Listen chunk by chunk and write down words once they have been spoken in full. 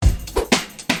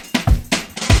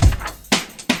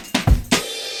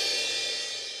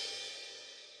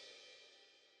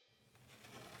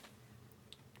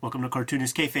Welcome to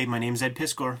Cartoonist Kayfabe. My name's Ed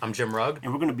Piskor. I'm Jim Rugg.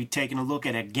 And we're going to be taking a look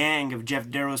at a gang of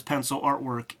Geof Darrow's pencil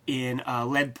artwork in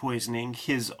Lead Poisoning,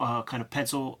 his kind of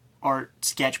pencil art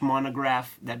sketch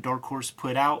monograph that Dark Horse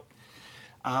put out.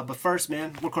 But first,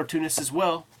 man, we're cartoonists as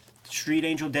well. Street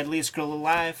Angel, Deadliest Girl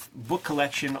Alive, book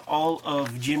collection, all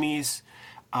of Jimmy's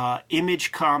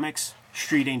Image Comics,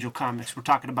 Street Angel comics. We're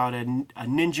talking about a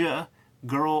ninja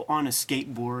girl on a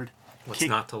skateboard. What's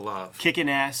not to love? Kicking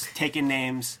ass, taking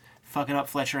names, fucking up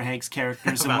Fletcher Hanks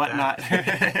characters and whatnot.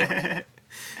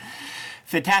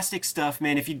 Fantastic stuff,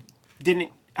 man. If you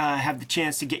didn't have the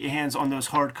chance to get your hands on those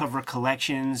hardcover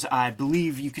collections, I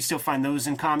believe you can still find those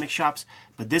in comic shops.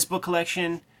 But this book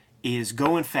collection is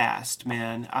going fast,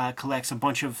 man. Collects a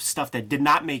bunch of stuff that did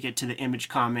not make it to the Image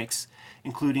Comics,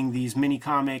 including these mini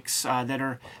comics that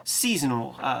are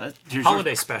seasonal. There's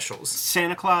Holiday specials.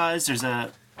 Santa Claus.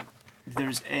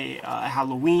 There's a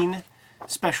Halloween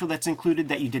special that's included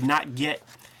that you did not get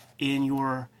in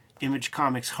your Image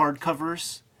Comics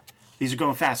hardcovers. These are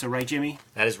going fast, right, Jimmy?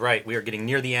 That is right. We are getting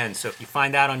near the end, so if you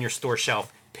find that on your store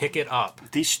shelf, pick it up.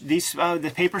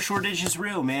 The paper shortage is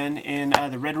real, man. And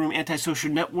the Red Room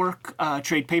Antisocial Network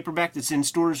trade paperback that's in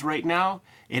stores right now,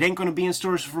 it ain't going to be in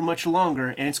stores for much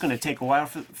longer, and it's going to take a while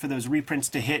for those reprints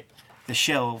to hit the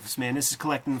shelves, man. This is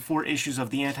collecting the 4 issues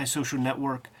of the Antisocial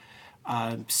Network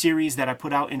series that I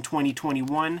put out in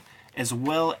 2021, as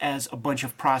well as a bunch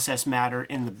of process matter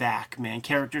in the back, man.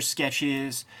 Character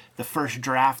sketches, the first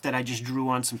draft that I just drew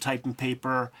on some typing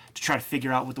paper to try to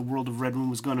figure out what the world of Red Room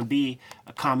was going to be,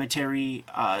 a commentary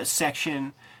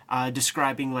section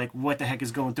describing like what the heck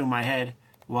is going through my head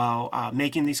while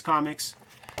making these comics.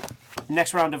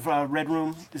 Next round of Red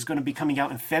Room is going to be coming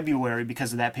out in February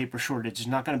because of that paper shortage. It's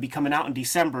not going to be coming out in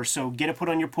December, so get it put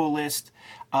on your pull list.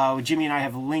 Jimmy and I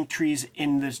have link trees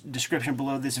in the description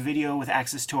below this video with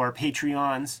access to our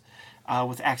Patreons,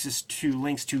 with access to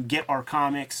links to get our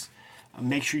comics.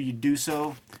 Make sure you do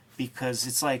so, because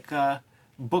it's like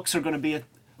books are going to be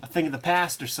a thing of the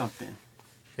past or something.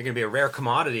 They're going to be a rare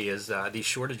commodity as these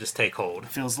shortages take hold.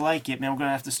 Feels like it, man. We're going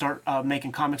to have to start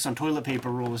making comics on toilet paper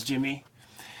rolls, Jimmy.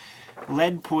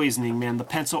 Lead Poisoning, man, the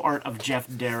pencil art of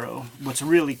Geof Darrow. What's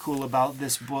really cool about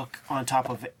this book, on top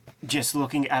of just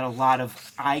looking at a lot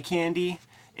of eye candy,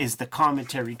 is the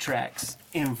commentary tracks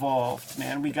involved,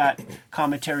 man. We got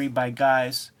commentary by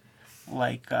guys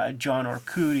like John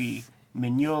Arcudi,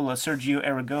 Mignola, Sergio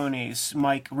Aragones,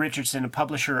 Mike Richardson, a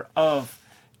publisher of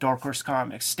Dark Horse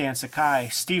Comics, Stan Sakai,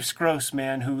 Steve Skroce,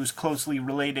 man, who's closely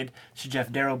related to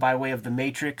Geof Darrow by way of The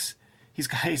Matrix. He's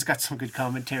got some good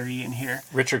commentary in here.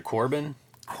 Richard Corbin.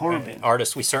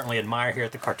 Artist we certainly admire here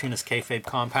at the Cartoonist Kayfabe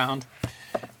compound.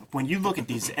 When you look at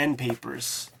these end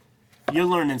papers, you're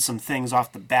learning some things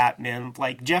off the bat, man.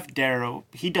 Like, Geof Darrow,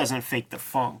 he doesn't fake the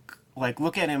funk. Like,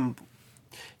 look at him.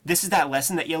 This is that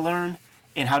lesson that you learn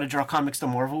in How to Draw Comics the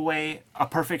Marvel Way. A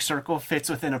perfect circle fits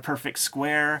within a perfect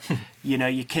square. You know,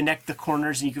 you connect the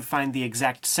corners and you can find the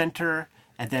exact center,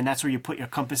 and then that's where you put your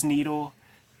compass needle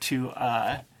to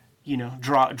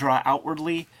draw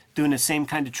outwardly, doing the same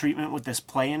kind of treatment with this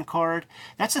play-in card.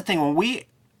 That's the thing, when we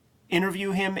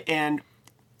interview him, and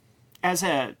as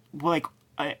a great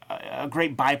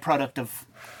byproduct of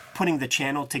putting the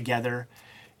channel together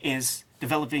is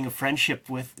developing a friendship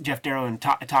with Geof Darrow and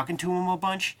talking to him a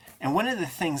bunch. And one of the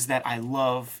things that I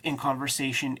love in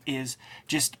conversation is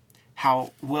just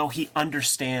how well he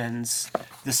understands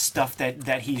the stuff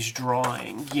that he's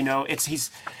drawing. You know, it's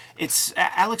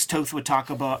Alex Toth would talk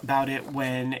about it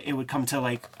when it would come to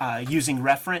like using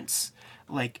reference.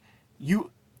 Like,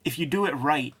 if you do it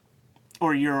right,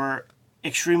 or you're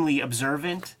extremely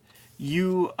observant,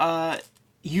 you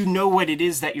know what it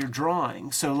is that you're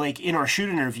drawing. So like in our shoot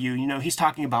interview, you know, he's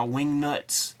talking about wing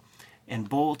nuts and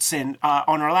bolts, and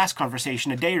on our last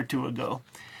conversation a day or two ago,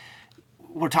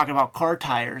 we're talking about car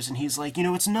tires, and he's like, you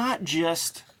know, it's not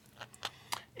just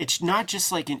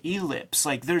like an ellipse.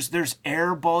 Like there's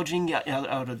air bulging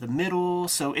out of the middle,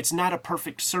 so it's not a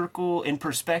perfect circle in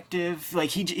perspective.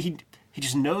 Like he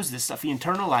just knows this stuff. He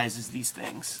internalizes these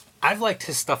things. I've liked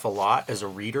his stuff a lot as a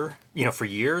reader, you know, for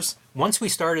years. Once we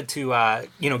started to,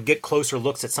 get closer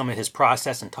looks at some of his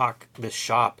process and talk this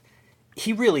shop,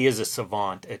 he really is a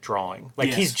savant at drawing.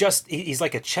 Like, yes. he's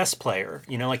like a chess player,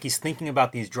 you know, like he's thinking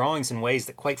about these drawings in ways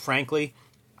that, quite frankly,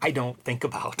 I don't think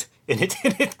about. And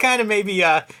it kind of maybe,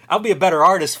 I'll be a better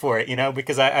artist for it, you know,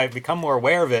 because I've become more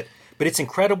aware of it. But it's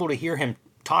incredible to hear him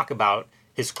talk about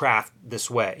his craft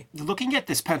this way. Looking at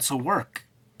this pencil work,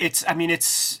 it's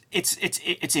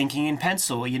inking in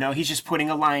pencil. You know, he's just putting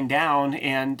a line down,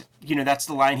 and you know that's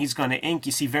the line he's going to ink.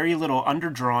 You see very little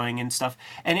underdrawing and stuff,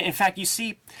 and in fact, you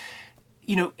see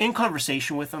in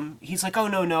conversation with him, he's like, "Oh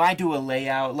no, I do a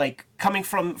layout, like coming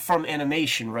from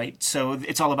animation, right? So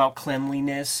it's all about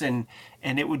cleanliness, and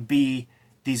it would be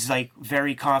these like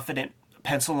very confident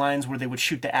pencil lines where they would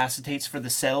shoot the acetates for the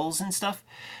cells and stuff."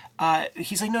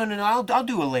 He's like, "No, I'll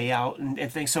do a layout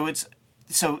and things."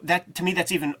 So that to me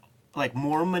that's even like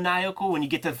more maniacal when you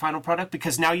get to the final product,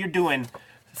 because now you're doing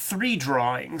 3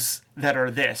 drawings that are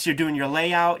this. You're doing your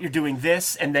layout, you're doing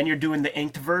this, and then you're doing the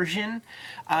inked version.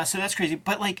 So that's crazy.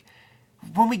 But like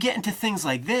when we get into things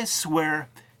like this, where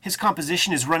his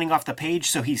composition is running off the page,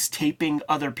 so he's taping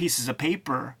other pieces of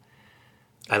paper.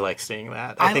 I like seeing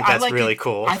that. I think that's really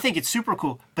cool. I think it's super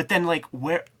cool. But then like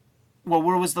where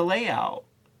was the layout?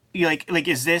 You like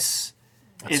is this?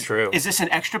 That's true. Is this an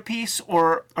extra piece,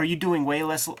 or are you doing way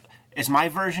less? Is my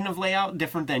version of layout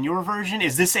different than your version?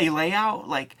 Is this a layout?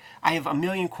 Like, I have a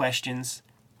million questions,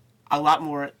 a lot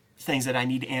more things that I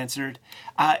need answered.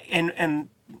 And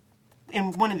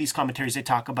in one of these commentaries, they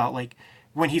talk about, like,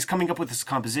 when he's coming up with his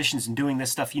compositions and doing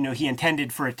this stuff, he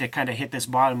intended for it to kind of hit this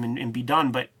bottom and be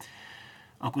done, but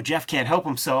Uncle Jeff can't help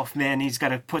himself, man. He's got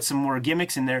to put some more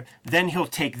gimmicks in there. Then he'll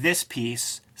take this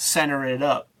piece, center it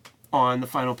up on the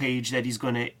final page that he's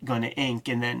gonna ink,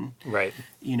 and then right,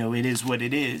 it is what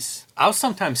it is. I'll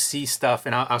sometimes see stuff,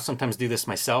 and I'll sometimes do this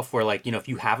myself, where like if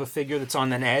you have a figure that's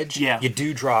on an edge, you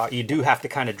do have to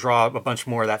kind of draw a bunch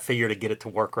more of that figure to get it to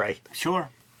work right. Sure.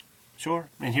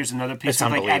 And here's another piece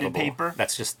of like added paper.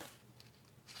 That's just,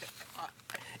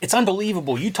 it's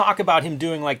unbelievable. You talk about him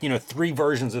doing like 3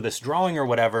 versions of this drawing or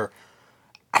whatever.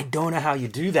 I don't know how you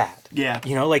do that. Yeah.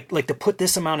 Like to put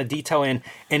this amount of detail in,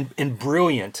 and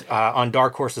brilliant on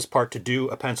Dark Horse's part to do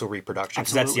a pencil reproduction.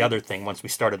 Because that's the other thing. Once we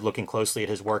started looking closely at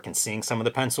his work and seeing some of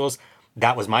the pencils,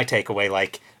 that was my takeaway.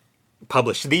 Like,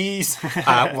 publish these.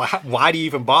 Why do you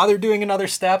even bother doing another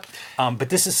step? But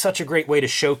this is such a great way to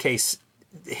showcase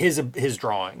his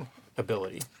drawing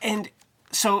ability. And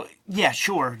so, yeah,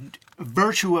 sure,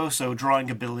 virtuoso drawing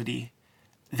ability.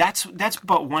 That's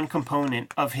but one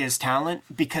component of his talent,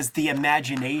 because the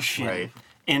imagination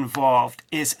involved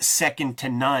is second to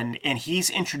none, and he's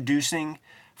introducing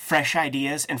fresh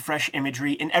ideas and fresh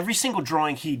imagery in every single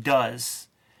drawing he does.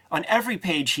 On every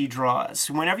page he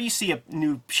draws. Whenever you see a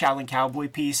new Shaolin Cowboy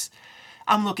piece,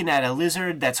 I'm looking at a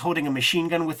lizard that's holding a machine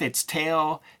gun with its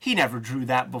tail. He never drew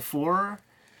that before.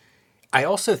 I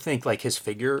also think like his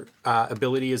figure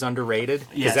ability is underrated,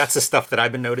 because that's the stuff that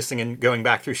I've been noticing and going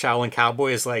back through Shaolin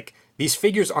Cowboy is like these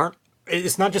figures aren't.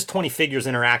 It's not just 20 figures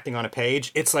interacting on a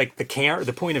page. It's like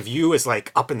the point of view is like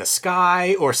up in the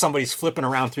sky, or somebody's flipping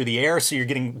around through the air, so you're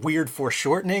getting weird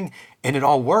foreshortening, and it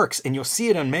all works. And you'll see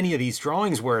it on many of these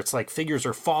drawings where it's like figures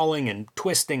are falling and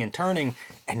twisting and turning,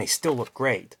 and they still look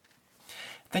great.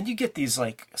 Then you get these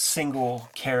like single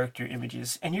character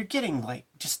images, and you're getting like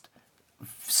just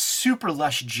super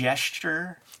lush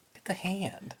gesture. Look at the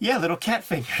hand. Yeah, little cat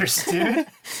fingers, dude.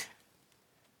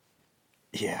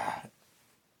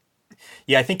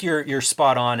 Yeah, I think you're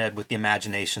spot on, Ed, with the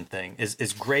imagination thing.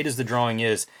 As great as the drawing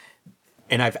is,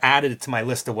 and I've added it to my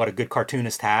list of what a good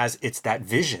cartoonist has, it's that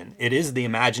vision. It is the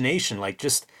imagination, like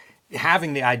just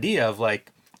having the idea of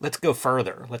like, let's go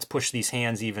further. Let's push these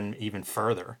hands even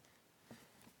further.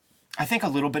 I think a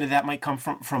little bit of that might come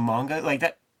from manga. Like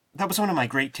that was one of my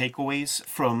great takeaways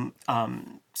from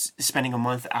spending a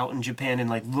month out in Japan and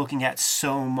like looking at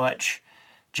so much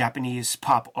Japanese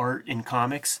pop art in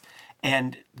comics.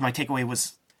 And my takeaway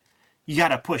was, you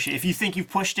gotta push it. If you think you've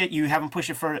pushed it, you haven't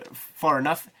pushed it far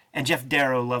enough. And Jeff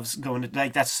Darrow loves going to,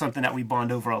 like, that's something that we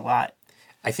bond over a lot.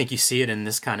 I think you see it in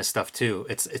this kind of stuff too.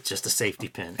 It's just a safety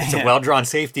pin. It's a well-drawn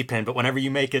safety pin, but whenever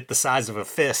you make it the size of a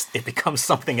fist, it becomes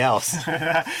something else.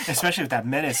 Especially with that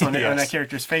menace on that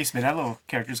character's face, man. That little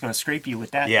character's going to scrape you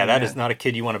with that. Yeah, that is not a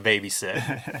kid you want to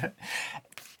babysit.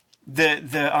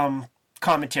 The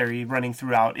commentary running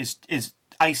throughout is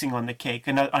icing on the cake.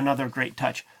 Another great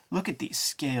touch. Look at these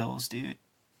scales, dude.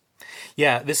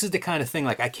 Yeah, this is the kind of thing,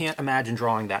 like, I can't imagine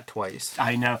drawing that twice.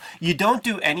 I know. You don't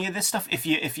do any of this stuff if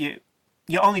you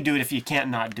only do it if you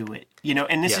can't not do it,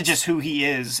 and this is just who he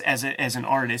is as an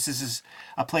artist. This is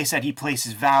a place that he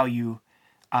places value.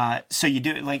 So you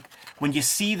do it, like when you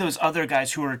see those other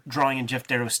guys who are drawing in Jeff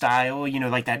Darrow style,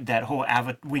 like that whole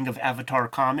wing of Avatar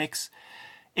comics,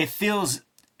 it feels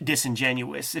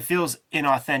disingenuous. It feels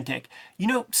inauthentic.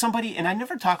 Somebody, and I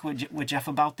never talked with Jeff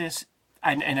about this,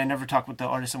 and I never talked with the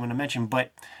artist I'm going to mention,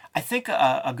 but I think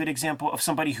a good example of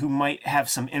somebody who might have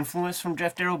some influence from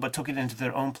Jeff Darrow but took it into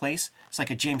their own place, it's like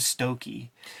a James Stokey,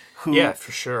 yeah,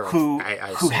 for sure, who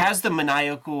has the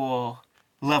maniacal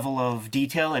level of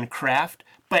detail and craft,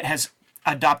 but has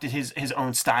adopted his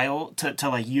own style to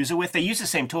like use it with. They use the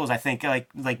same tools, I think, like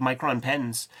Micron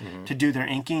pens to do their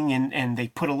inking, and they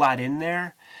put a lot in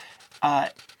there.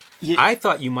 I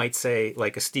thought you might say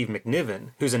like a Steve McNiven,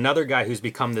 who's another guy who's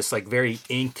become this like very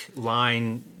ink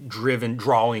line driven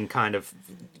drawing kind of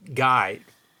guy,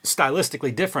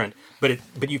 stylistically different, but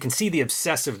you can see the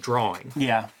obsessive drawing.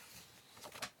 Yeah.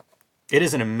 It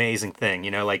is an amazing thing,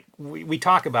 you know, like we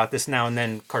talk about this now and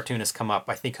then, cartoonists come up.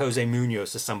 I think Jose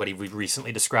Munoz is somebody we've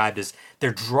recently described as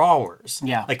they're drawers.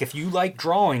 Yeah. Like if you like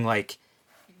drawing, like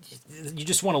you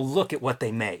just want to look at what they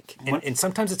make. And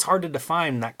sometimes it's hard to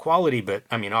define that quality, but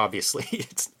I mean, obviously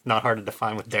it's not hard to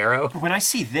define with Darrow. When I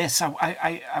see this,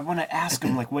 I want to ask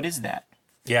him, like, what is that?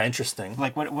 Yeah, interesting.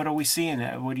 Like, what are we seeing?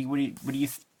 What are you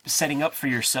setting up for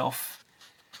yourself?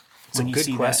 It's a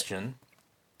good question.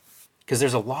 Because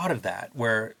there's a lot of that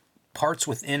where parts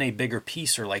within a bigger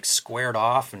piece are like squared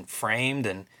off and framed,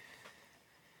 and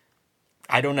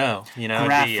I don't know, you know,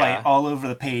 graphite all over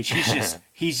the page.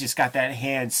 He's just got that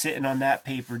hand sitting on that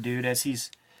paper, dude, as he's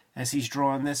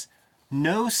drawing this.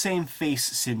 No same face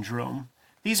syndrome.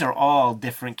 These are all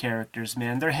different characters,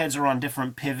 man. Their heads are on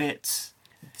different pivots.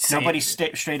 Nobody's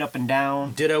straight up and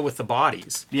down. Ditto with the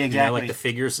bodies. Yeah, exactly. You know, like the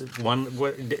figures,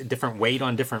 different weight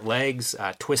on different legs,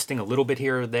 twisting a little bit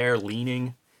here or there,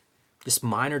 leaning. Just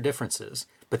minor differences.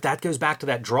 But that goes back to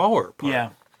that drawer part. Yeah.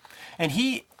 And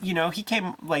he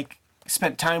came, like,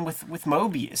 spent time with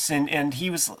Moebius, and he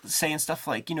was saying stuff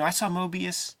like, you know, I saw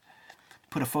Moebius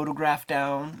put a photograph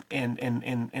down and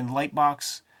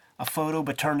lightbox a photo,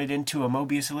 but turn it into a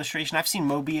Moebius illustration. I've seen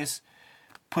Moebius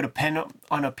put a pen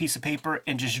on a piece of paper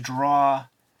and just draw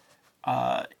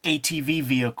ATV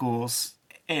vehicles.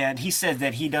 And he said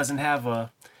that he doesn't have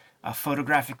a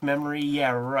photographic memory.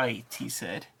 Yeah, right, he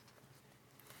said.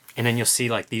 And then you'll see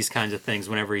like these kinds of things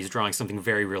whenever he's drawing something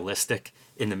very realistic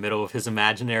in the middle of his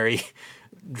imaginary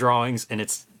drawings, and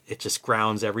it just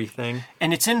grounds everything.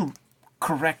 And it's in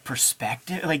correct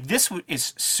perspective. Like, this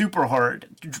is super hard.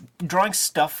 Drawing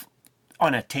stuff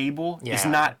on a table is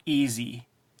not easy.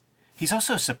 He's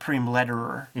also a supreme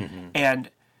letterer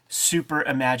and super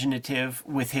imaginative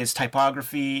with his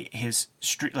typography, his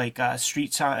street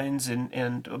signs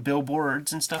and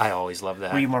billboards and stuff. I always love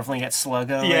that. Were you marveling at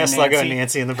Sluggo? Yeah, Sluggo and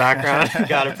Nancy in the background.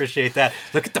 Gotta appreciate that.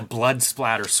 Look at the blood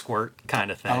splatter squirt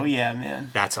kind of thing. Oh yeah, man.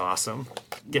 That's awesome.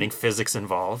 Getting physics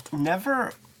involved.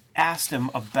 Never asked him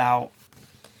about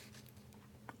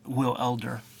Will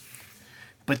Elder,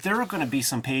 but there are going to be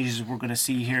some pages we're going to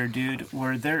see here, dude,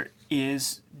 where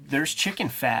there's chicken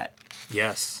fat.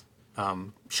 Yes.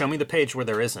 Show me the page where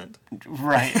there isn't.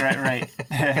 Right.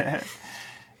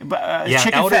 But yeah,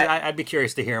 chicken Elder, fat, I'd be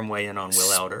curious to hear him weigh in on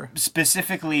Will Elder.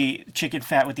 Specifically, chicken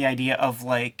fat with the idea of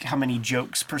like how many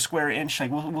jokes per square inch.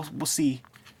 Like we'll see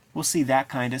that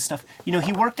kind of stuff. You know,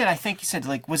 he worked at, I think he said,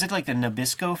 like, was it like the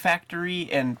Nabisco factory,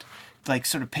 and like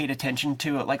sort of paid attention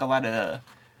to it, like a lot of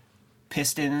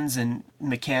pistons and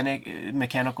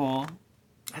mechanical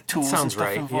tools. Sounds and stuff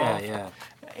right. involved. Yeah.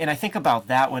 And I think about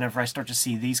that whenever I start to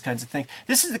see these kinds of things.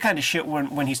 This is the kind of shit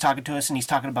when he's talking to us and he's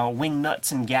talking about wing nuts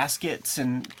and gaskets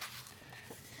and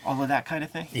all of that kind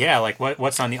of thing. Yeah, like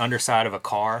what's on the underside of a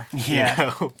car. Yeah. You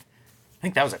know? I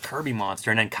think that was a Kirby monster,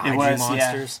 and then Kaiju It was,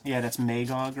 monsters. Yeah, that's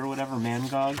Magog or whatever,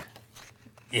 Mangog.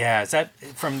 Yeah, is that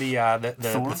from the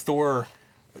Thor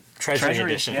Treasury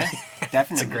Edition? Yeah,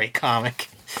 definitely. It's a great comic.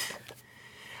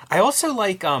 I also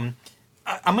like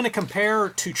I'm going to compare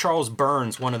to Charles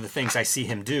Burns one of the things I see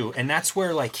him do, and that's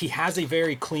where like he has a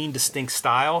very clean, distinct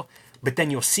style, but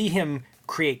then you'll see him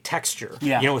create texture,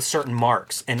 you know, with certain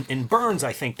marks. And Burns,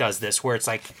 I think, does this, where it's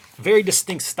like very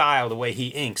distinct style the way he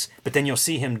inks, but then you'll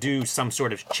see him do some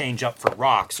sort of change up for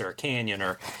rocks or a canyon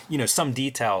or, you know, some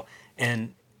detail.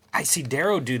 And I see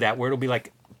Darrow do that, where it'll be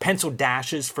like pencil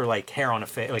dashes for like hair on a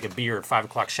face, like a beard, 5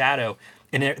 o'clock shadow,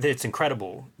 and it's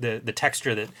incredible the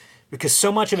texture that. Because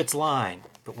so much of it's line,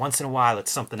 but once in a while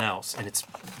it's something else, and it's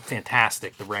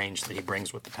fantastic, the range that he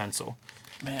brings with the pencil.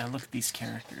 Man, look at these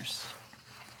characters.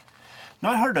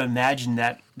 Not hard to imagine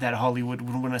that Hollywood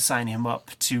would want to sign him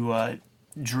up to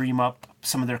dream up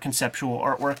some of their conceptual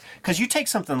artwork. Because you take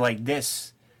something like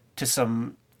this to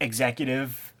some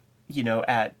executive, you know,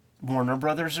 at Warner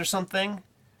Brothers or something.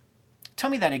 Tell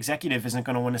me that executive isn't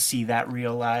going to want to see that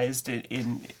realized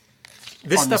in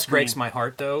This stuff breaks my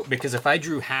heart, though, because if I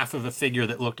drew half of a figure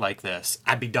that looked like this,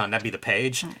 I'd be done. That'd be the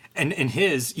page. And in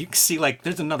his, you can see, like,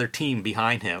 there's another team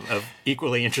behind him of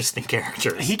equally interesting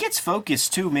characters. He gets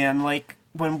focused, too, man. Like,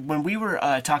 when we were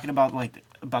talking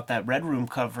about that Red Room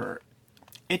cover,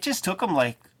 it just took him,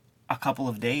 like, a couple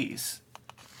of days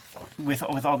with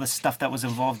all the stuff that was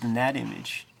involved in that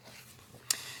image.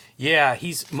 Yeah,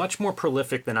 he's much more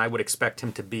prolific than I would expect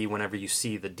him to be whenever you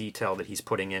see the detail that he's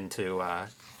putting into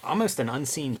almost an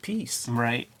unseen piece.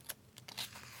 Right.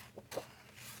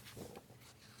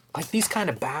 Like these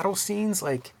kind of battle scenes,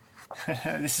 like...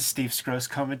 This is Steve Scrose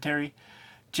commentary.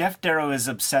 Jeff Darrow is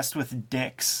obsessed with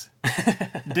dicks.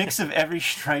 Dicks of every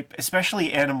stripe,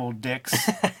 especially animal dicks.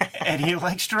 And he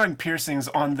likes drawing piercings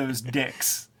on those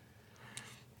dicks.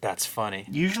 That's funny.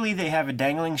 Usually they have a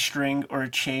dangling string or a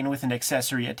chain with an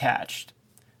accessory attached.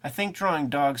 I think drawing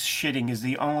dogs shitting is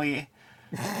the only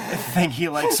thing he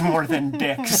likes more than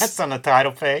dicks. That's on the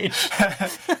title page.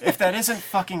 If that isn't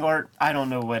fucking art, I don't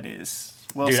know what is.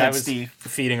 Well Dude, said, I was Steve.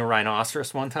 feeding a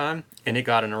rhinoceros one time, and it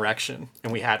got an erection,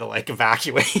 and we had to, like,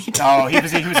 evacuate. Oh, he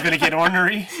was going to get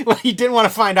ornery? Well, he didn't want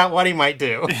to find out what he might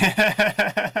do.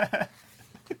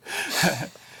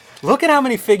 Look at how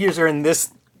many figures are in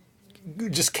this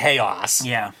just chaos.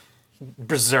 Yeah.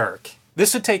 Berserk.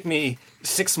 This would take me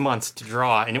 6 months to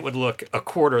draw, and it would look a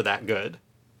quarter that good.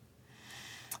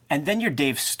 And then you're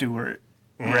Dave Stewart,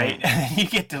 right? And you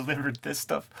get delivered this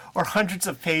stuff, or hundreds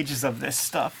of pages of this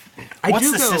stuff.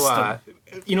 What's the system?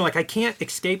 You know, like, I can't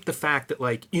escape the fact that,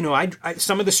 like, you know, I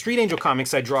some of the Street Angel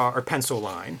comics I draw are pencil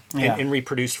line and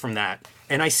reproduced from that.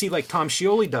 And I see, like, Tom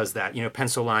Scioli does that, you know,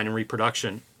 pencil line and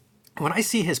reproduction. When I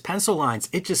see his pencil lines,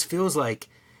 it just feels like,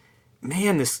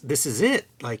 man, this is it.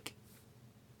 Like,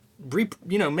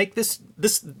 you know, make this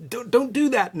don't do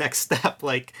that next step.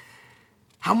 Like,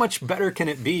 how much better can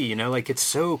it be? You know, like, it's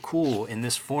so cool in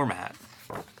this format.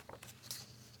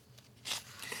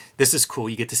 This is cool.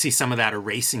 You get to see some of that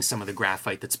erasing some of the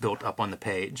graphite that's built up on the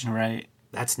page. Right.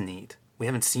 That's neat. We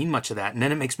haven't seen much of that. And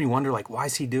then it makes me wonder, like, why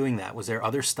is he doing that? Was there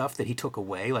other stuff that he took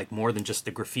away? Like, more than just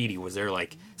the graffiti? Was there,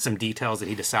 like, some details that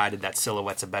he decided that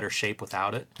silhouette's a better shape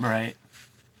without it? Right.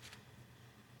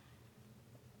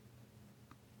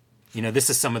 You know,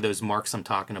 this is some of those marks I'm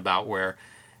talking about where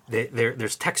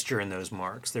there's texture in those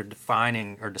marks. They're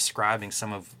defining or describing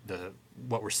some of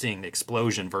what we're seeing, the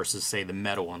explosion versus, say, the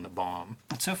metal on the bomb.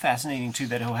 It's so fascinating, too,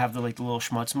 that he'll have the little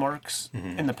schmutz marks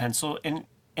in the pencil.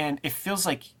 And it feels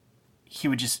like he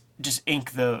would just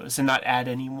ink those and not add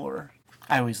any more.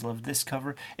 I always loved this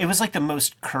cover. It was like the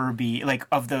most Kirby, like,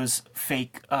 of those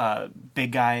fake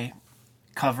big guy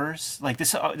covers. Like,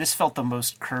 this felt the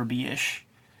most Kirby-ish.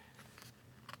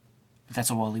 That's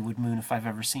a Wallywood Moon if I've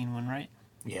ever seen one, right?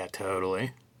 Yeah,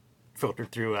 totally.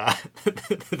 Filtered through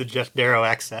the Jeff Darrow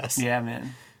excess. Yeah,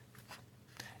 man.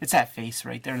 It's that face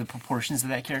right there, the proportions of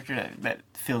that character that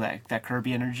feel that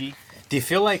Kirby energy. Do you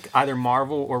feel like either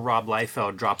Marvel or Rob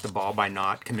Liefeld dropped the ball by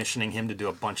not commissioning him to do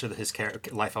a bunch of his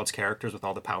Liefeld's characters with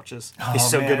all the pouches? Oh, He's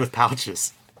so man. good with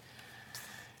pouches.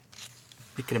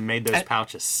 He could have made those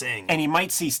pouches sing. And he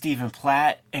might see Stephen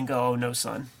Platt and go, "Oh no,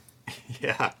 son,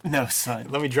 Yeah. no, son."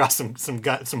 Let me draw some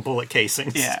bullet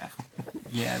casings. Yeah,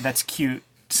 yeah, that's cute,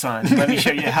 son. Let me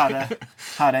show you how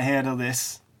to handle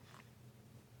this.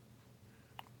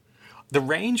 The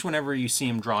range, whenever you see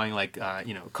him drawing, like,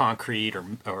 concrete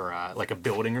or like a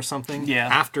building or something, Yeah.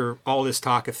 after all this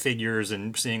talk of figures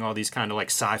and seeing all these kind of, like,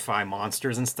 sci-fi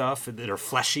monsters and stuff that are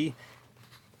fleshy,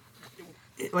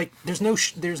 like, there's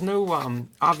no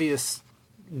obvious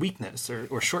weakness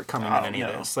or shortcoming in any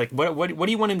of this. Like, what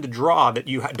do you want him to draw that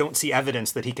you don't see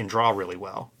evidence that he can draw really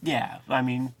well? Yeah, I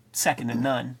mean, second to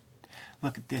none.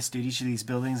 Look at this, dude. Each of these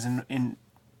buildings in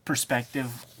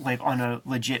perspective, like on a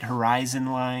legit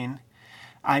horizon line.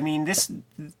 I mean, this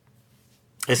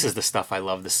is the stuff I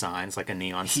love, the signs, like a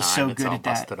neon he's sign so that's good all at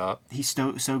that. busted up. He's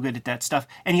so good at that stuff.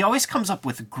 And he always comes up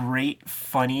with great,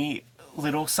 funny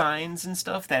little signs and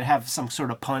stuff that have some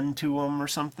sort of pun to them or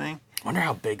something. I wonder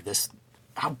how big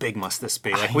must this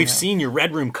be? Like, we've seen your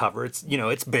Red Room cover. It's, you know,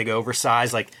 it's big,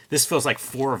 oversized. Like, this feels like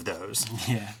 4 of those.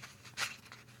 Yeah.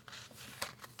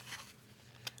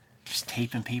 Just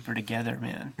tape and paper together,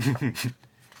 man.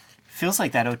 Feels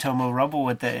like that Otomo Rumble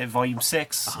with the Volume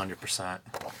 6. 100%.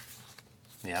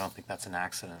 Yeah, I don't think that's an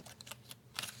accident.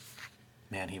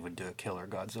 Man, he would do a killer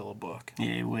Godzilla book.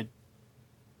 Yeah, he would.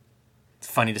 It's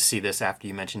funny to see this after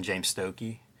you mentioned James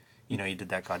Stokoe. You know, he did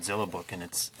that Godzilla book, and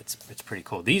it's pretty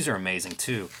cool. These are amazing,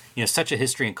 too. You know, such a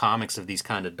history in comics of these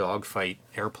kind of dogfight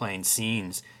airplane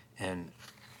scenes, and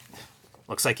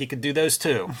looks like he could do those,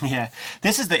 too. Yeah.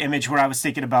 This is the image where I was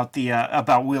thinking about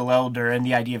about Will Elder and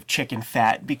the idea of chicken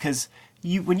fat, because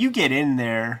when you get in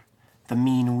there, the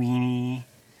mean weenie,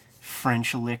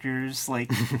 French liquors,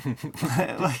 like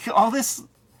like all this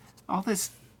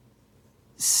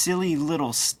silly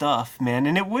little stuff, man.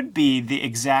 And it would be the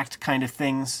exact kind of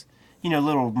things, you know,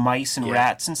 little mice and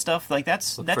rats and stuff. Like,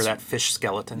 that's for that fish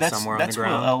skeleton somewhere on the that's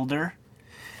ground. Will Elder.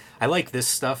 I like this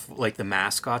stuff, like the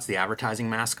mascots, the advertising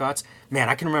mascots. Man,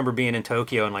 I can remember being in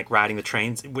Tokyo and like riding the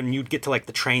trains. When you'd get to like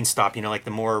the train stop, you know, like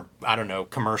the more, I don't know,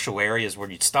 commercial areas where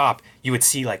you'd stop, you would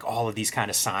see like all of these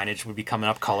kind of signage would be coming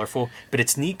up colorful. But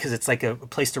it's neat because it's like a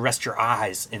place to rest your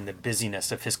eyes in the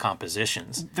busyness of his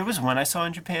compositions. There was one I saw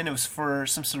in Japan. It was for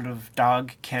some sort of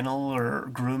dog kennel or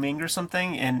grooming or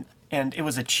something. And it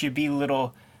was a chibi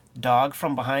little dog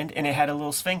from behind, and it had a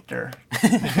little sphincter.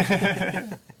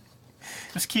 It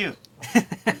was cute.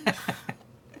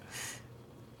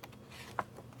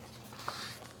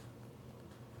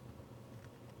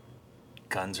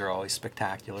 Guns are always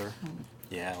spectacular.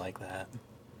 Yeah, I like that.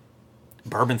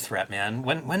 Bourbon Threat, man.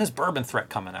 When is Bourbon Threat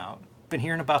coming out? Been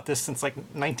hearing about this since like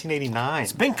 1989.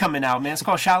 It's been coming out, man. It's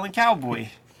called Shaolin Cowboy.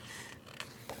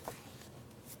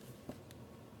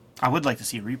 I would like to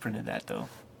see a reprint of that, though.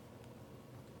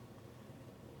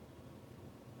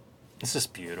 This is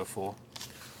beautiful.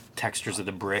 Textures of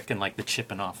the brick and like the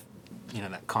chipping off, you know,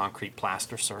 that concrete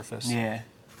plaster surface. Yeah.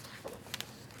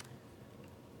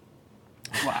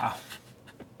 Wow.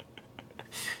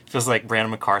 Feels like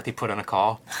Brandon McCarthy put in a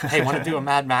call. Hey, want to do a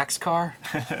Mad Max car?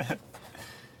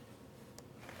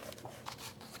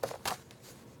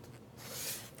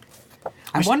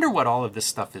 I wonder what all of this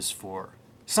stuff is for.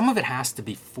 Some of it has to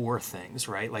be for things,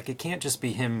 right? Like, it can't just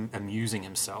be him amusing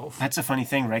himself. That's a funny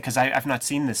thing, right? Because I've not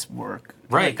seen this work.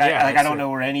 Right, Like, yeah. I don't know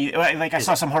where any... Like, I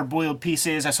saw some hard-boiled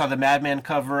pieces. I saw the Madman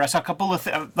cover. I saw a couple of,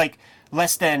 like,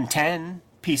 less than 10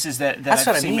 pieces that That's I've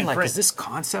what I seen mean. in Like, print. is this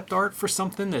concept art for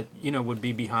something that, you know, would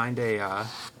be behind a,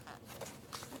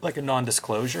 like a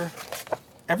non-disclosure?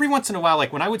 Every once in a while,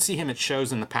 like, when I would see him at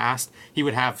shows in the past, he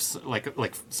would have,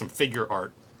 like some figure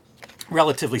art.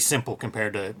 Relatively simple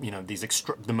compared to, you know, these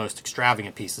the most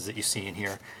extravagant pieces that you see in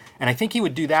here. And I think he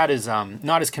would do that as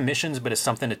not as commissions, but as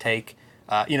something to take,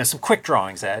 you know, some quick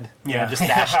drawings, Ed. You know, just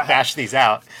dash these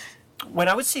out. When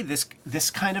I would see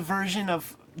this kind of version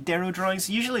of Darrow drawings,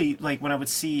 usually, like, when I would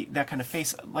see that kind of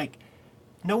face, like,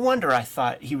 no wonder I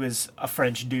thought he was a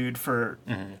French dude for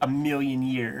a million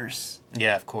years.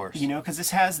 Yeah, of course. You know, because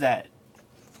this has that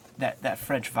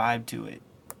French vibe to it.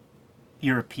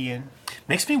 European.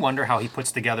 Makes me wonder how he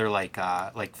puts together like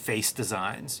face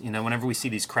designs. You know, whenever we see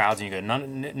these crowds and you go,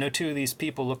 no two of these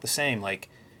people look the same. Like,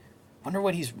 wonder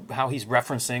how he's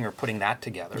referencing or putting that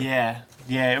together. Yeah,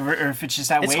 or if it's just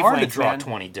that it's wavelength. It's hard to draw man.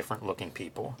 20 different looking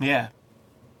people. Yeah.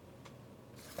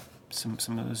 Some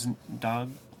of those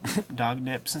dog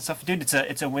nips and stuff, dude.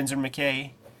 It's a Winsor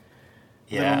McKay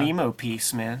little Nemo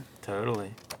piece, man.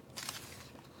 Totally.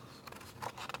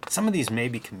 Some of these may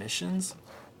be commissions.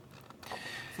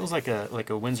 Feels like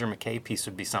a Winsor McKay piece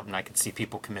would be something I could see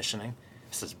people commissioning.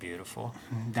 This is beautiful.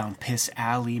 Down Piss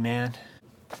Alley, man.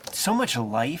 So much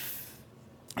life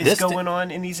is going on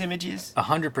in these images.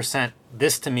 100%.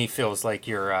 This to me feels like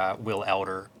your Will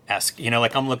Elder-esque. You know,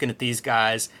 like I'm looking at these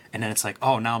guys, and then it's like,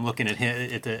 oh, now I'm looking at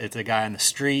him, at the guy on the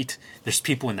street. There's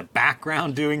people in the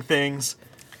background doing things.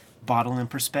 Bottle in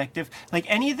perspective. Like,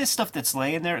 any of this stuff that's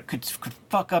laying there could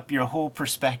fuck up your whole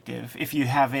perspective if you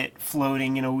have it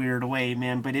floating in a weird way,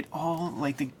 man. But it all,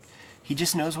 like, he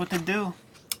just knows what to do.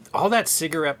 All that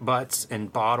cigarette butts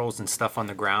and bottles and stuff on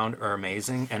the ground are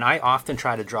amazing. And I often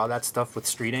try to draw that stuff with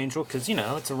Street Angel because, you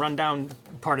know, it's a rundown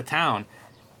part of town.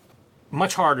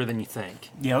 Much harder than you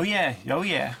think. Oh,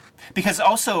 yeah. Because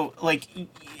also, like,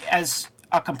 as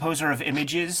a composer of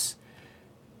images,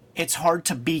 it's hard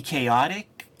to be chaotic.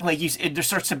 Like, there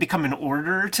starts to become an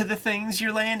order to the things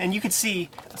you're laying, and you could see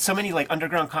so many, like,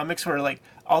 underground comics where, like,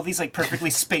 all these, like,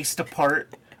 perfectly spaced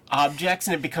apart objects,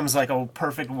 and it becomes, like, a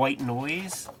perfect white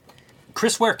noise.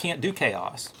 Chris Ware can't do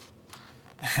chaos.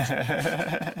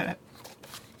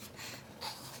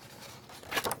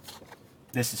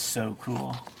 This is so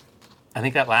cool. I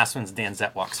think that last one's Dan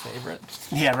Zetwalk's favorite.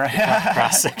 Yeah, right.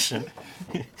 Cross section.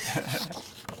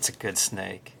 It's a good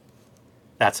snake.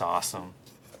 That's awesome.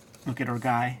 Look at our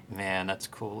guy. Man, that's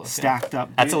cool looking. Stacked up.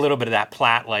 Dude. That's a little bit of that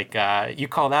plat, like, you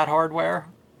call that hardware?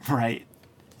 Right.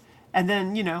 And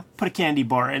then, you know, put a candy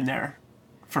bar in there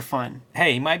for fun.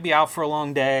 Hey, he might be out for a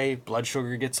long day, blood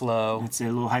sugar gets low. It's a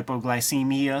little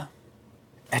hypoglycemia.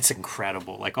 That's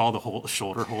incredible. Like, all the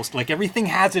shoulder holes, like, everything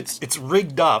has it's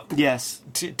rigged up. Yes.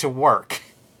 To work.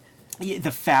 Yeah,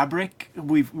 the fabric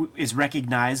is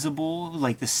recognizable,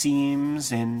 like the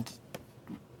seams and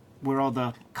where all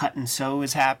the cut and sew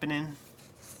is happening.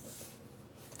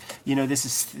 You know,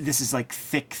 this is like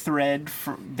thick thread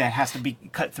that has to be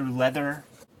cut through leather.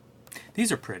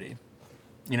 These are pretty.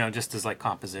 You know, just as like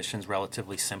compositions,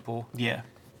 relatively simple. Yeah.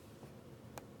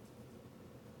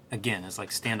 Again, as like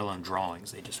standalone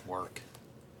drawings, they just work.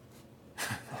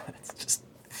 It's just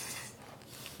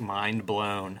mind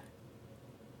blown.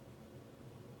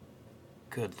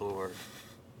 Good Lord.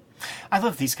 I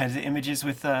love these kinds of images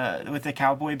with the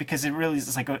cowboy because it really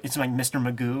is like it's like Mr.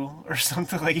 Magoo or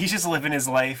something. Like he's just living his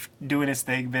life, doing his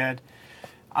thing, man.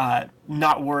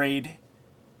 Not worried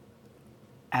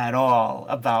at all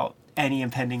about any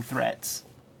impending threats.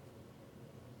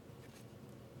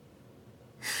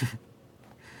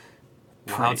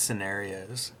 Wild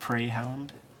scenarios. Prey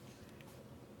hound.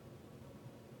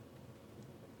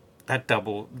 That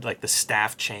double, like the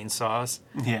staff chainsaws.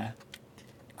 Yeah.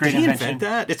 Great invention. Did he invent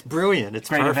that? It's brilliant. It's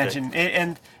great perfect.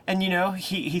 Invention. And you know,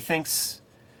 he thinks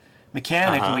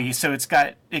mechanically, so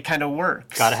it kind of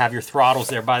works. Got to have your throttles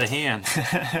there by the hand.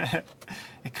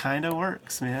 It kind of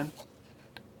works, man.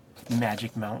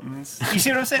 Magic mountains. You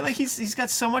see what I'm saying? Like he's got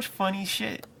so much funny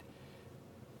shit.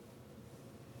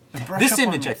 This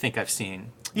image I think I've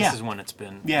seen. Yeah. This is one that's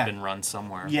been run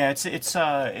somewhere. Yeah,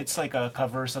 it's like a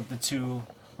cover or something to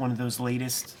one of those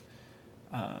latest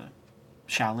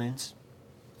Shaolins.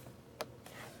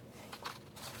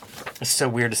 It's so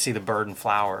weird to see the bird and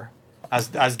flower. I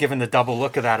was given the double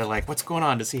look of that, and like, what's going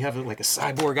on? Does he have like a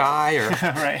cyborg eye or?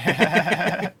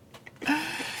 Right.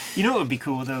 You know what would be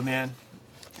cool though, man,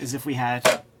 is if we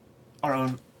had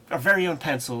our very own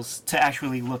pencils to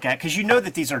actually look at, because you know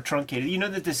that these are truncated. You know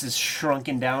that this is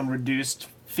shrunken down, reduced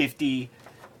 50,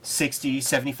 60,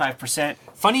 75%.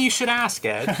 Funny you should ask,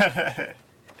 Ed.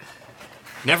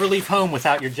 Never leave home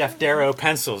without your Geof Darrow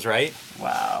pencils, right?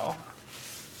 Wow.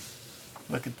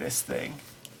 Look at this thing.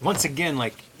 Once again,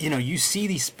 like, you know, you see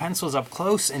these pencils up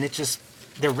close and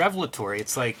they're revelatory.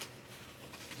 It's like,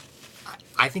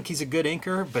 I think he's a good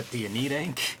inker, but do you need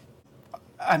ink?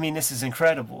 I mean, this is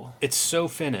incredible. It's so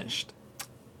finished.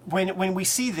 When we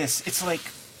see this, it's like,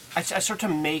 I start to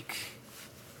make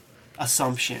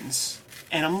assumptions.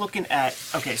 And I'm looking at,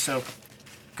 okay, so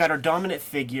got our dominant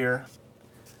figure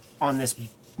on this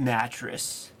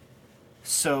mattress.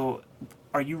 So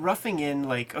are you roughing in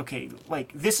like, okay,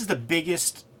 like this is the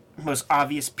biggest, most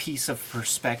obvious piece of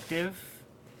perspective.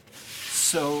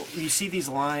 So you see these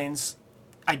lines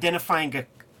identifying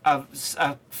a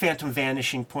phantom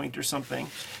vanishing point or something.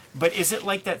 But is it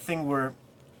like that thing where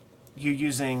you're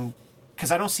using,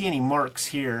 because I don't see any marks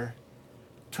here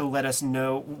to let us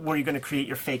know where you're going to create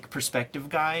your fake perspective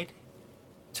guide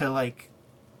to like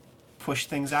push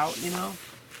things out, you know?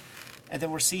 And then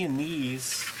we're seeing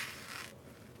these,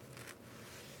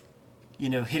 you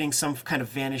know, hitting some kind of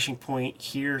vanishing point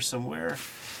here somewhere.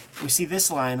 We see this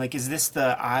line, like, is this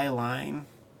the eye line?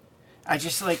 I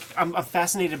just, like, I'm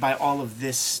fascinated by all of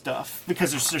this stuff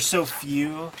because there's so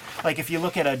few. Like, if you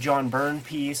look at a John Byrne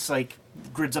piece, like,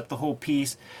 grids up the whole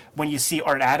piece. When you see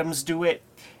Art Adams do it,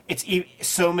 it's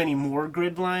so many more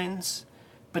grid lines.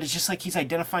 But it's just like he's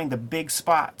identifying the big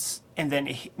spots and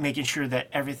then making sure that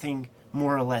everything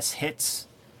more or less hits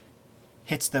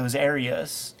those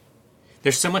areas.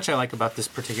 There's so much I like about this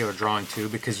particular drawing too,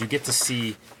 because you get to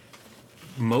see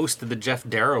most of the Geof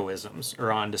Darrowisms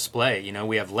are on display. You know,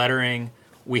 we have lettering,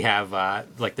 we have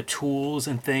like the tools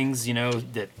and things, you know,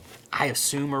 that I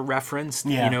assume are referenced,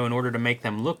 you know, in order to make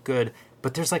them look good.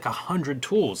 But there's like 100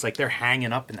 tools, like they're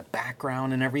hanging up in the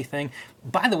background and everything.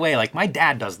 By the way, like my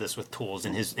dad does this with tools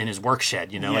in his work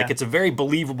shed, you know, like it's a very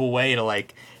believable way to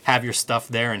like have your stuff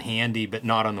there and handy, but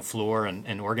not on the floor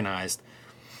and organized.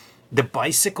 The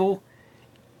bicycle,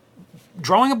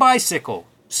 drawing a bicycle,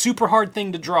 super hard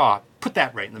thing to draw. Put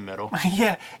that right in the middle.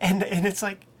 Yeah, and it's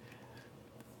like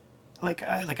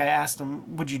I asked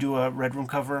him, would you do a Red Room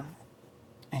cover?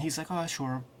 And he's like, oh,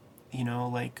 sure. You know,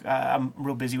 like, I'm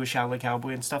real busy with Shaolin Cowboy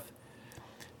and stuff.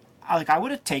 I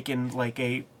would have taken, like,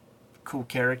 a cool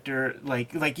character,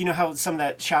 like you know how some of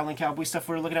that Shaolin Cowboy stuff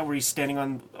we were looking at where he's standing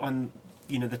on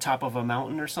you know, the top of a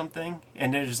mountain or something,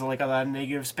 and there's, like, a lot of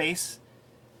negative space?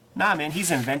 Nah, man,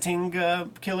 he's inventing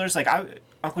killers. Like,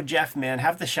 Uncle Geof, man,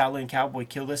 have the Shaolin Cowboy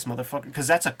kill this motherfucker, because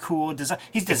that's a cool design.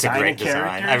 He's designing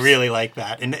characters. I really like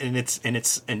that, and it's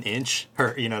an inch.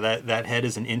 Her, you know, that head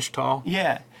is an inch tall.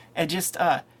 Yeah, and just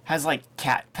has like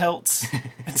cat pelts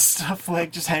and stuff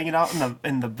like just hanging out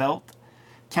in the belt.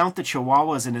 Count the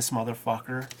chihuahuas in this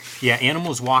motherfucker. Yeah,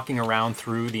 animals walking around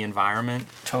through the environment.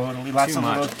 Totally, lots of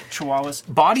little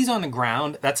chihuahuas. Bodies on the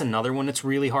ground. That's another one that's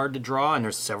really hard to draw, and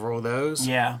there's several of those.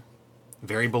 Yeah.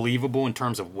 Very believable in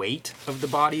terms of weight of the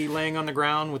body laying on the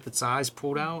ground with its eyes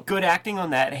pulled out. Good acting on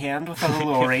that hand with the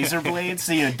little razor blades.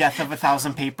 So, you know, death of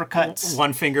 1,000 paper cuts.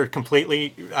 One finger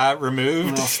completely removed.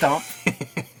 A little stump.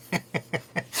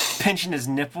 Pinching his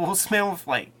nipples, man, with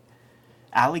like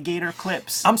alligator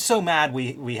clips. I'm so mad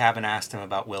we haven't asked him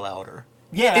about Will Elder.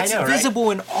 Yeah, it's I know, visible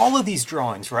right? in all of these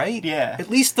drawings, right? Yeah.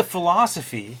 At least the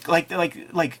philosophy.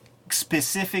 Like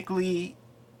specifically,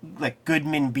 like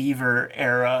Goodman Beaver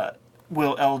era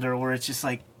Will Elder, where it's just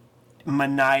like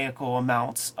maniacal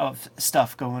amounts of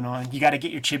stuff going on. You got to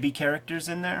get your chibi characters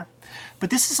in there, but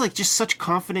this is like just such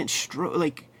confident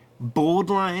like bold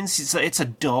lines. It's a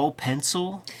dull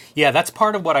pencil. Yeah, that's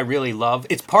part of what I really love.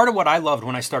 It's part of what I loved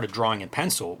when I started drawing in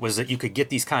pencil, was that you could get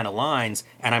these kind of lines,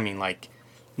 and I mean, like,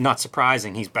 not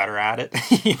surprising, he's better at it,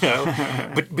 you know.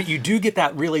 but you do get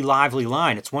that really lively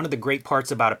line. It's one of the great parts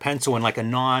about a pencil, and like a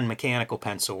non-mechanical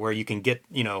pencil, where you can get,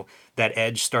 you know, that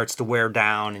edge starts to wear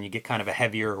down and you get kind of a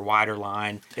heavier or wider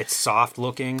line. It's soft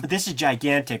looking. This is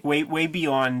gigantic, way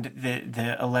beyond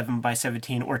the 11 by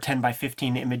 17 or 10 by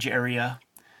 15 image area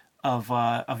of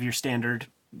your standard,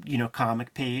 you know,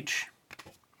 comic page.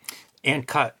 And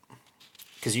cut.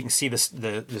 Because you can see this,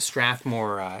 the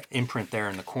Strathmore imprint there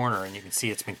in the corner, and you can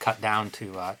see it's been cut down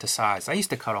to size. I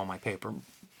used to cut all my paper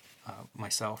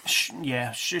myself.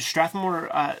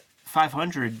 Strathmore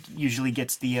 500 usually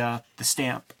gets the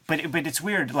stamp, but it's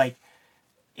weird. Like,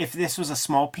 if this was a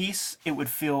small piece, it would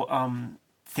feel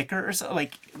thicker, or so,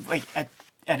 like at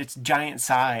its giant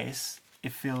size,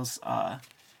 it feels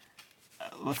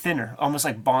thinner, almost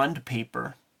like bond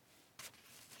paper.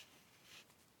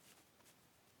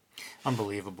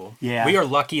 Unbelievable. Yeah. We are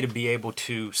lucky to be able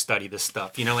to study this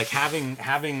stuff. You know, like having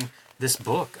this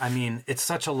book, I mean, it's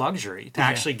such a luxury to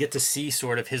actually get to see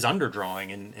sort of his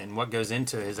underdrawing and what goes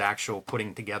into his actual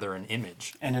putting together an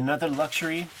image. And another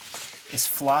luxury is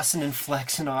flossing and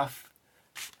flexing off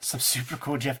some super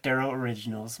cool Jeff Darrow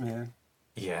originals, man.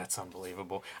 Yeah, it's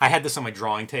unbelievable. I had this on my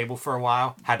drawing table for a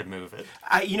while. Had to move it.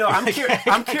 I'm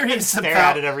curious stare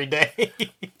about at it every day.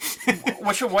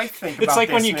 What's your wife think about It's like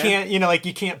this, when you man? can't, you know, like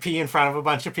you can't pee in front of a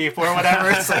bunch of people or whatever.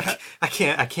 It's like I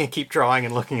can't keep drawing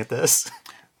and looking at this.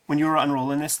 When you were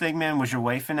unrolling this thing, man, was your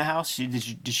wife in the house?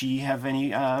 Did she have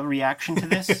any reaction to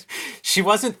this? She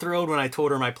wasn't thrilled when I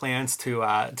told her my plans to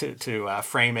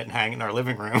frame it and hang it in our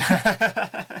living room.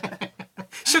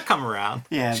 She'll come around.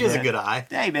 Yeah, she has a good eye.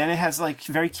 Hey, man, it has like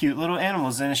very cute little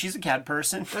animals in it. She's a cat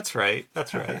person. That's right.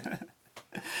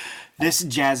 This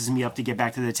jazzes me up to get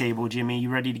back to the table, Jimmy. You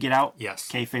ready to get out? Yes.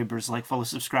 Kayfabers, like, follow,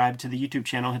 subscribe to the YouTube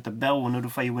channel. Hit the bell. We'll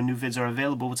notify you when new vids are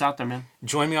available. What's out there, man?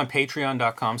 Join me on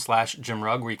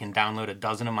patreon.com/JimRugg, where you can download a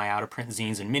dozen of my out-of-print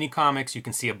zines and mini comics. You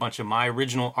can see a bunch of my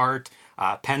original art,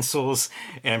 pencils,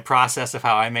 and process of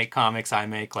how I make comics. I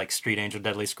make like Street Angel,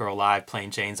 Deadly Squirrel Live,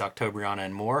 Plain Jane's, Octobriana,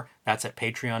 and more. That's at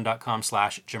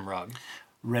patreon.com/JimRugg.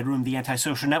 Red Room, the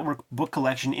Antisocial Network book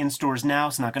collection in stores now.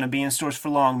 It's not going to be in stores for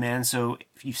long, man. So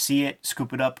if you see it,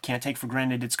 scoop it up. Can't take for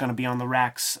granted it's going to be on the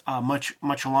racks much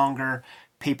longer.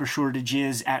 Paper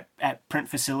shortages at print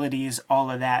facilities, all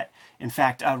of that. In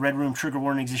fact, Red Room Trigger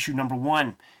Warnings issue number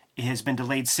 1 it has been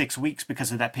delayed 6 weeks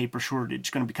because of that paper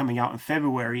shortage. Going to be coming out in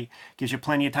February. Gives you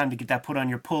plenty of time to get that put on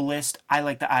your pull list. I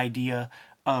like the idea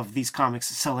of these comics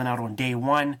selling out on day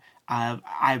 1.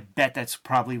 I bet that's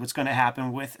probably what's going to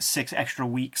happen with 6 extra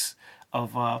weeks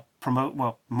of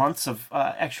months of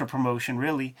extra promotion,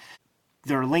 really.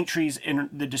 There are link trees in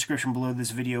the description below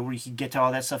this video where you can get to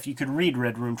all that stuff. You could read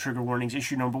Red Room Trigger Warnings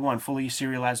issue number 1, fully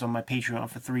serialized on my Patreon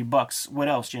for $3. What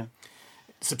else, Jim?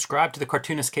 Subscribe to the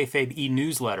Cartoonist Kayfabe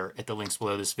e-newsletter at the links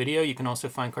below this video. You can also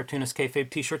find Cartoonist Kayfabe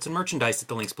t-shirts and merchandise at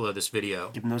the links below this video.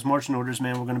 Give them those marching orders,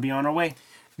 man. We're going to be on our way.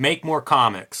 Make more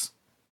comics.